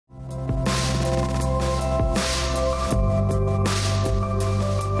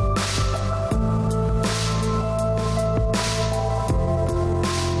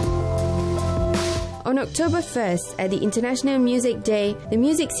On October 1st, at the International Music Day, the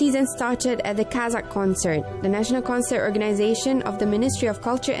music season started at the Kazakh Concert, the national concert organization of the Ministry of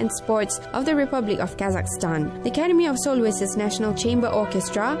Culture and Sports of the Republic of Kazakhstan. The Academy of Soloists National Chamber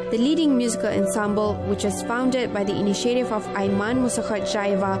Orchestra, the leading musical ensemble, which was founded by the initiative of Ayman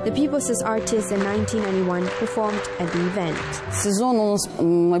Musakhadjayeva, the People's Artist in 1991, performed at the event. Сезон у нас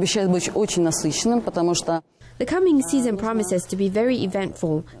обещает быть очень насыщенным, потому что The coming season promises to be very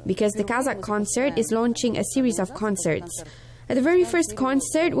eventful because the Kazakh Concert is launching a series of concerts. At the very first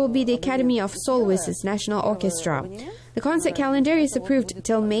concert will be the Academy of Soloists National Orchestra. The concert calendar is approved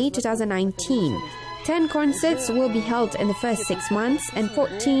till May 2019. 10 concerts will be held in the first 6 months and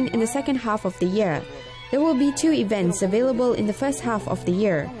 14 in the second half of the year. There will be 2 events available in the first half of the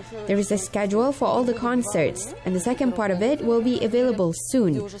year. There is a schedule for all the concerts, and the second part of it will be available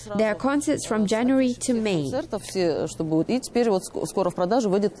soon. There are concerts from January to May. И теперь вот скоро в продажу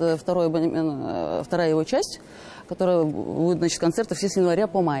выйдет вторая его часть, которая будет, значит, концерты все с января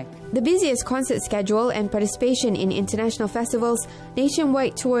по май. The busiest concert schedule and participation in international festivals,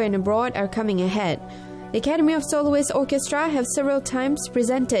 nationwide tour and abroad are coming ahead. The Academy of Soloists Orchestra have several times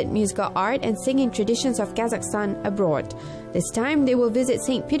presented musical art and singing traditions of Kazakhstan abroad. This time they will visit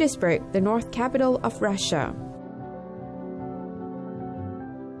St. Petersburg, the north capital of Russia.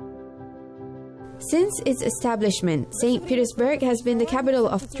 Since its establishment, St. Petersburg has been the capital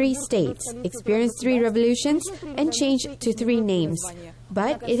of 3 states, experienced 3 revolutions, and changed to 3 names.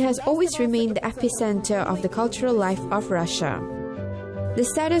 But it has always remained the epicenter of the cultural life of Russia. The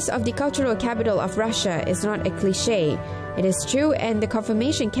status of the cultural capital of Russia is not a cliché. It is true, and the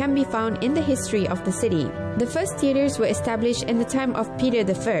confirmation can be found in the history of the city. The first theaters were established in the time of Peter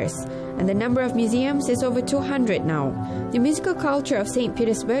I, and the number of museums is over 200 now. The musical culture of St.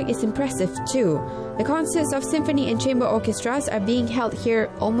 Petersburg is impressive too. The concerts of symphony and chamber orchestras are being held here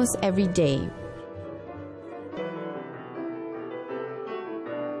almost every day.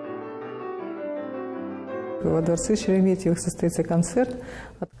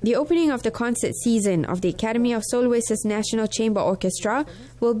 The opening of the concert season of the Academy of Soloists National Chamber Orchestra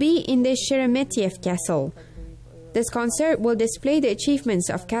will be in the Sheremetyev Castle. This concert will display the achievements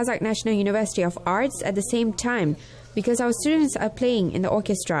of Kazakh National University of Arts at the same time because our students are playing in the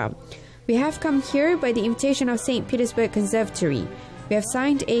orchestra. We have come here by the invitation of St. Petersburg Conservatory. We have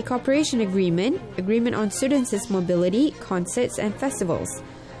signed a cooperation agreement on students' mobility, concerts and festivals.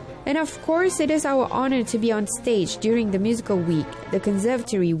 And of course, it is our honor to be on stage during the musical week, the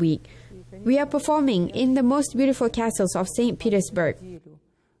Conservatory Week. We are performing in the most beautiful castles of St. Petersburg.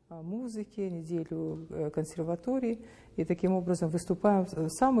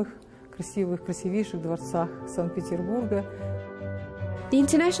 The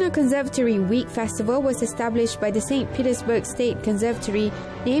International Conservatory Week Festival was established by the St. Petersburg State Conservatory,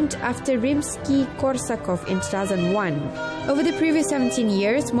 named after Rimsky-Korsakov in 2001. Over the previous 17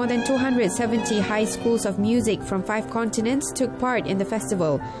 years, more than 270 high schools of music from 5 continents took part in the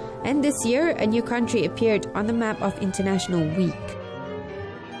festival, and this year a new country appeared on the map of International Week.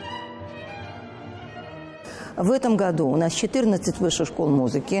 В этом году у нас 14 высших школ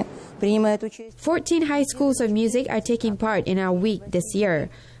музыки принимают участие. 14 high schools of music are taking part in our week this year.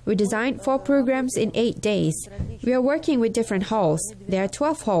 We designed 4 programs in 8 days. We are working with different halls. There are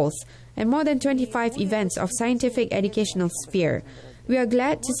 12 halls and more than 25 events of scientific educational sphere. We are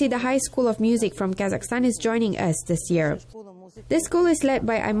glad to see the High School of Music from Kazakhstan is joining us this year. This school is led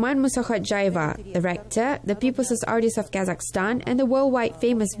by Ayman Musakhadjayeva, the rector, the People's Artist of Kazakhstan, and the worldwide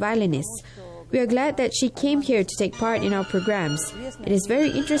famous violinist. We are glad that she came here to take part in our programs. It is very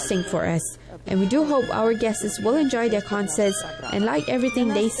interesting for us, and we do hope our guests will enjoy their concerts and like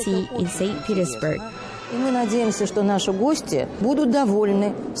everything they see in St. Petersburg. И мы надеемся, что наши гости будут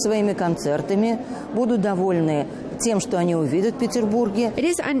довольны своими концертами, будут довольны тем, что они увидят в Петербурге. It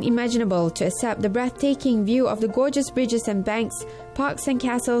is unimaginable to accept the breathtaking view of the gorgeous bridges and banks, parks and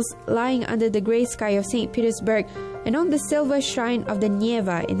castles lying under the grey sky of St. Petersburg and on the silver shrine of the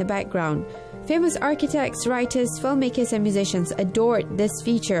Neva in the background. Famous architects, writers, filmmakers and musicians adored this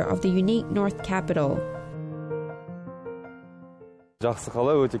feature of the unique North capital.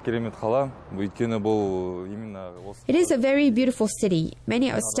 It is a very beautiful city.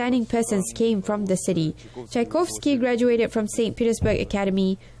 Many outstanding persons came from the city. Tchaikovsky graduated from St. Petersburg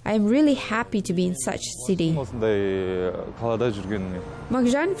Academy. I am really happy to be in such a city.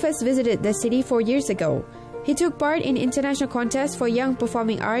 Makhjan first visited the city 4 years ago. He took part in international contest for young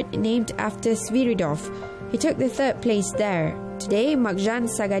performing art named after Sviridov. He took the 3rd place there. Today, Makhjan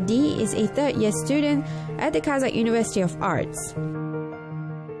Sagadi is a 3rd-year student at the Kazakh University of Arts.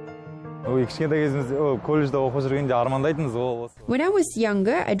 When I was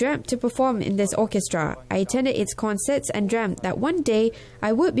younger, I dreamt to perform in this orchestra. I attended its concerts and dreamt that one day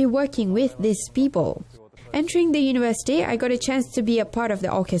I would be working with these people. Entering the university, I got a chance to be a part of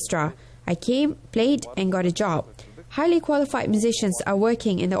the orchestra. I came, played, and got a job. Highly qualified musicians are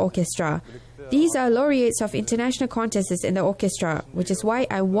working in the orchestra. These are laureates of international contests in the orchestra, which is why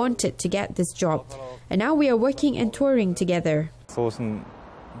I wanted to get this job. And now we are working and touring together. The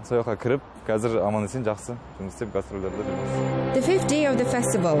fifth day of the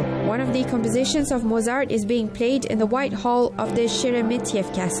festival, one of the compositions of Mozart is being played in the White Hall of the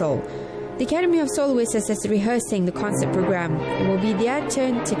Sheremetyev Castle. The Academy of Soloists is rehearsing the concert program. It will be their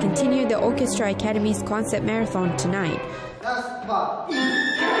turn to continue the Orchestra Academy's concert marathon tonight.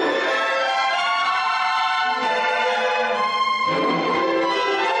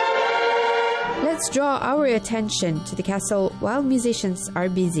 Let's draw our attention to the castle while musicians are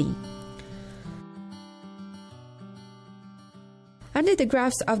busy. Under the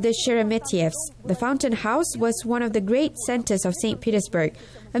grounds of the Sheremetyevs, the Fountain House was one of the great centers of St. Petersburg,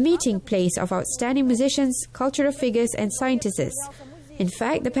 a meeting place of outstanding musicians, cultural figures, and scientists. In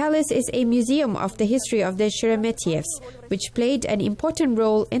fact, the palace is a museum of the history of the Sheremetyevs, which played an important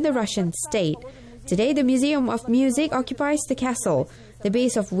role in the Russian state. Today, the Museum of Music occupies the castle, the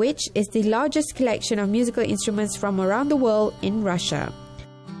base of which is the largest collection of musical instruments from around the world in Russia.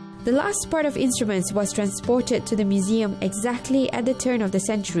 The last part of instruments was transported to the museum exactly at the turn of the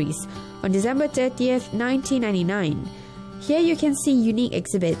centuries, on December 30th, 1999. Here you can see unique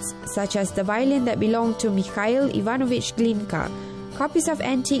exhibits, such as the violin that belonged to Mikhail Ivanovich Glinka, copies of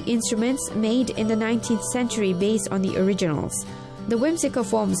antique instruments made in the 19th century based on the originals. The whimsical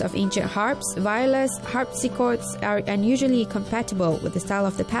forms of ancient harps, violas, harpsichords are unusually compatible with the style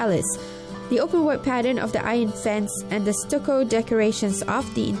of the palace. The open-work pattern of the iron fence and the stucco decorations of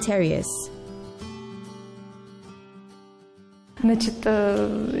the interiors.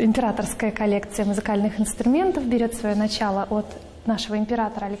 Императорская коллекция музыкальных инструментов берет свое начало от нашего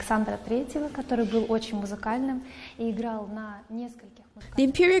императора Александра III, который был очень музыкальным и играл на нескольких. The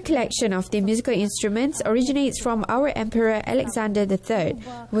imperial collection of the musical instruments originates from our Emperor Alexander III,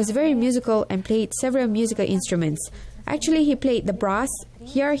 who was very musical and played several musical instruments. Actually, he played the brass.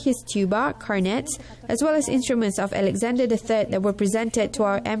 Here are his tuba, cornets, as well as instruments of Alexander III that were presented to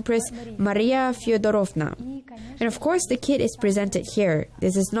our Empress Maria Fyodorovna. And of course, the kit is presented here.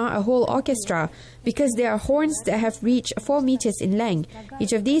 This is not a whole orchestra, because there are horns that have reached 4 meters in length.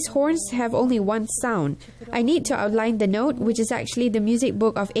 Each of these horns have only one sound. I need to outline the note, which is actually the music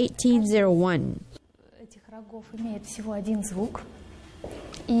book of 1801. Этих рогов имеет всего один звук,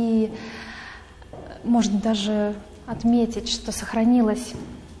 и можно даже отметить, что сохранилась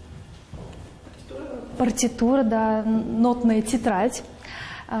партитура, да, нотная тетрадь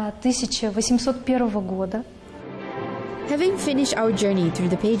 1801 года. Having finished our journey through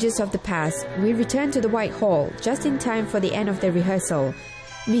the pages of the past, we return to the White Hall just in time for the end of the rehearsal.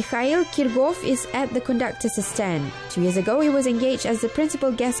 Mikhail Kirgov is at the conductor's stand. 2 years ago, he was engaged as the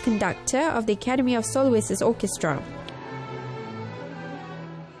principal guest conductor of the Academy of Soloists Orchestra.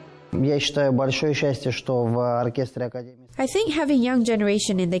 Я считаю большое счастье, что в оркестре Академии. I think having young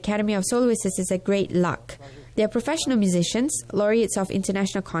generation in the Academy of Soloists is a great luck. They are professional musicians, laureates of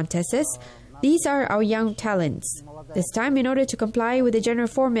international contests. These are our young talents. This time, in order to comply with the general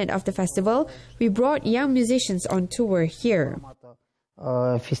format of the festival, we brought young musicians on tour here.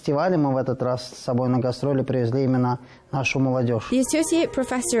 Фестивале мы в этот раз с собой на гастроли привезли именно нашу молодежь. The associate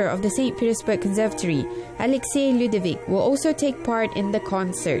professor of the St. Petersburg Conservatory, Alexei Ludovic, will also take part in the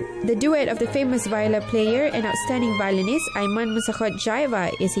concert. The duet of the famous viola player and outstanding violinist Ayman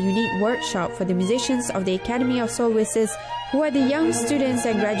Musakhodjayeva is a unique workshop for the musicians of the Academy of Soloists, who are the young students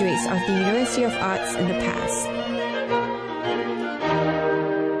and graduates of the University of Arts in the past.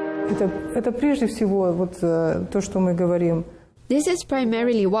 Это прежде всего вот то, что мы говорим. This is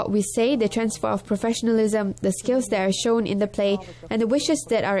primarily what we say, the transfer of professionalism, the skills that are shown in the play, and the wishes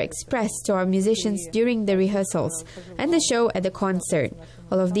that are expressed to our musicians during the rehearsals, and the show at the concert.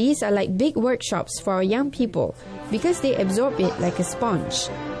 All of these are like big workshops for our young people, because they absorb it like a sponge.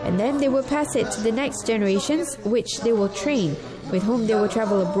 And then they will pass it to the next generations, which they will train, with whom they will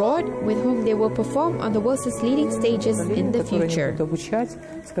travel abroad, with whom they will perform on the world's leading stages in the future.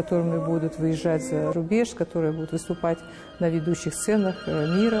 С которыми будут выезжать за рубеж, которые будут выступать на ведущих сценах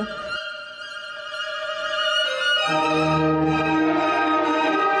мира.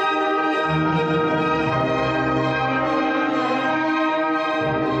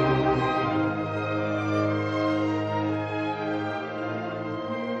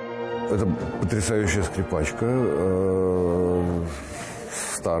 Это потрясающая скрипачка,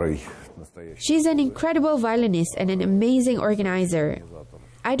 старой She's an incredible violinist and an amazing organizer.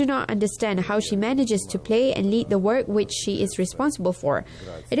 I do not understand how she manages to play and lead the work which she is responsible for.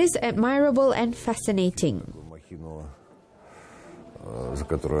 It is admirable and fascinating. За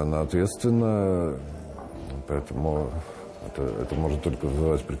которую она ответственна, поэтому это может только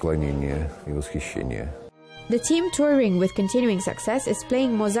вызывать преклонение и восхищение. The team touring with continuing success is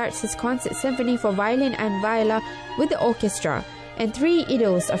playing Mozart's Concert Symphony for violin and viola with the orchestra, and 3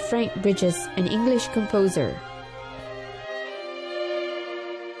 idyls of Frank Bridges, an English composer.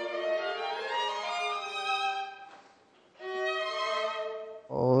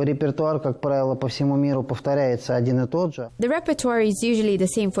 Репертуар, как правило, по всему миру повторяется один и тот же. The repertoire is usually the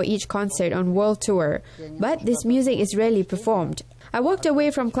same for each concert on world tour, but this music is rarely performed. I walked away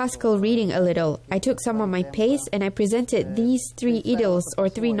from classical reading a little. I took some of my pace and I presented these 3 idyls, or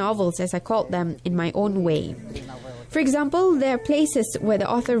 3 novels as I called them, in my own way. For example, there are places where the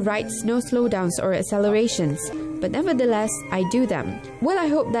author writes no slowdowns or accelerations, but nevertheless, I do them. Well, I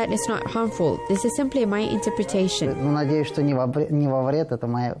hope that is not harmful. This is simply my interpretation. Надеюсь, что не во вред, это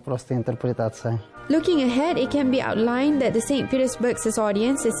моя просто интерпретация. Looking ahead, it can be outlined that the St. Petersburg's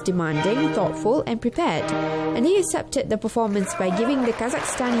audience is demanding, thoughtful, and prepared, and they accepted the performance by giving the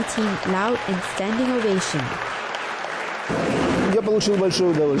Kazakhstani team loud and standing ovation. Я получил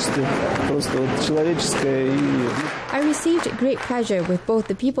большое удовольствие, просто человеческое и... I received great pleasure with both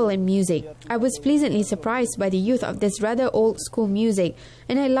the people and music. I was pleasantly surprised by the youth of this rather old-school music,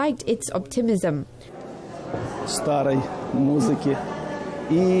 and I liked its optimism. Старой музыки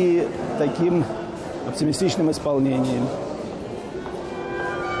и таким оптимистичным исполнением.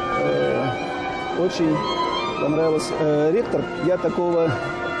 Очень понравилось. Ректор, я такого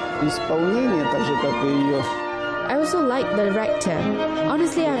исполнения, так же как и ее. I also liked the rector.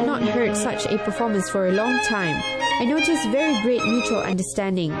 Honestly, I have not heard such a performance for a long time. I noticed very great mutual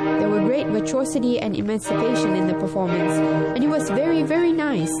understanding. There were great virtuosity and emancipation in the performance, and it was very, very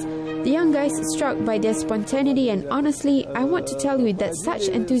nice. The young guys struck by their spontaneity, and honestly, I want to tell you that such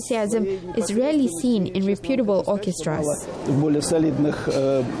enthusiasm is rarely seen in reputable orchestras. В более солидных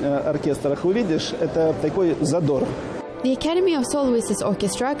оркестрах увидишь, это такой задор. The Academy of Soloists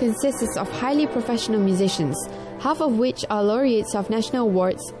Orchestra consists of highly professional musicians, half of which are laureates of national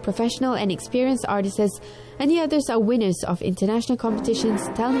awards, professional and experienced artists, and the others are winners of international competitions,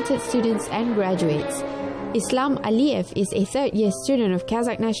 talented students and graduates. Islam Aliyev is a third-year student of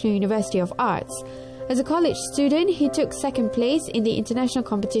Kazakh National University of Arts. As a college student, he took second place in the international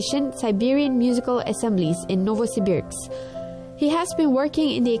competition Siberian Musical Assemblies in Novosibirsk. He has been working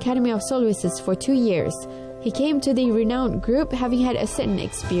in the Academy of Soloists for 2 years. He came to the renowned group having had a certain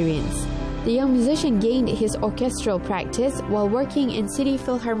experience. The young musician gained his orchestral practice while working in City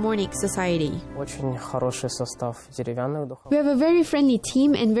Philharmonic Society. We have a very friendly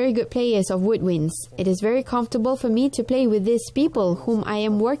team and very good players of woodwinds. It is very comfortable for me to play with these people whom I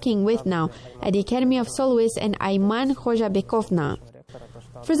am working with now at the Academy of Soloists and Ayman Khojabekovna.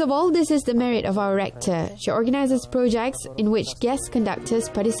 First of all, this is the merit of our rector. She organizes projects in which guest conductors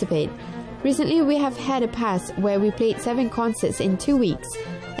participate. Recently, we have had a pass where we played 7 concerts in 2 weeks,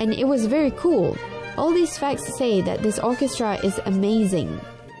 and it was very cool. All these facts say that this orchestra is amazing.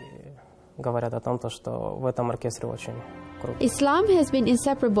 Islam has been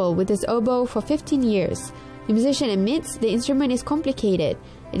inseparable with his oboe for 15 years. The musician admits the instrument is complicated.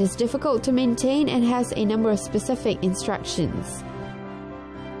 It is difficult to maintain and has a number of specific instructions.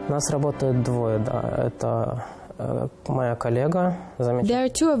 There are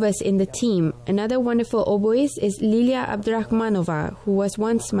 2 of us in the team. Another wonderful oboist is Lilia Abdurrahmanova, who was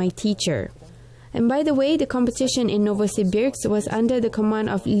once my teacher. And by the way, the competition in Novosibirsk was under the command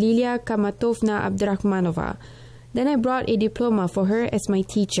of Lilia Kamatovna Abdurrahmanova. Then I brought a diploma for her as my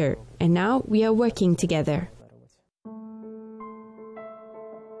teacher, and now we are working together.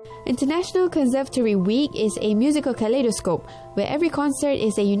 International Conservatory Week is a musical kaleidoscope where every concert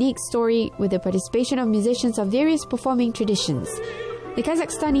is a unique story with the participation of musicians of various performing traditions. The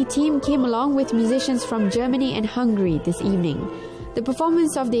Kazakhstani team came along with musicians from Germany and Hungary this evening. The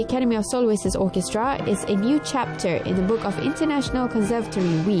performance of the Academy of Soloists Orchestra is a new chapter in the book of International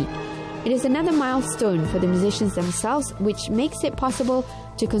Conservatory Week. It is another milestone for the musicians themselves, which makes it possible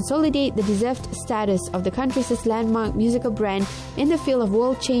to consolidate the deserved status of the country's landmark musical brand in the field of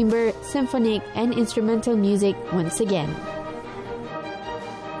world chamber, symphonic and instrumental music once again.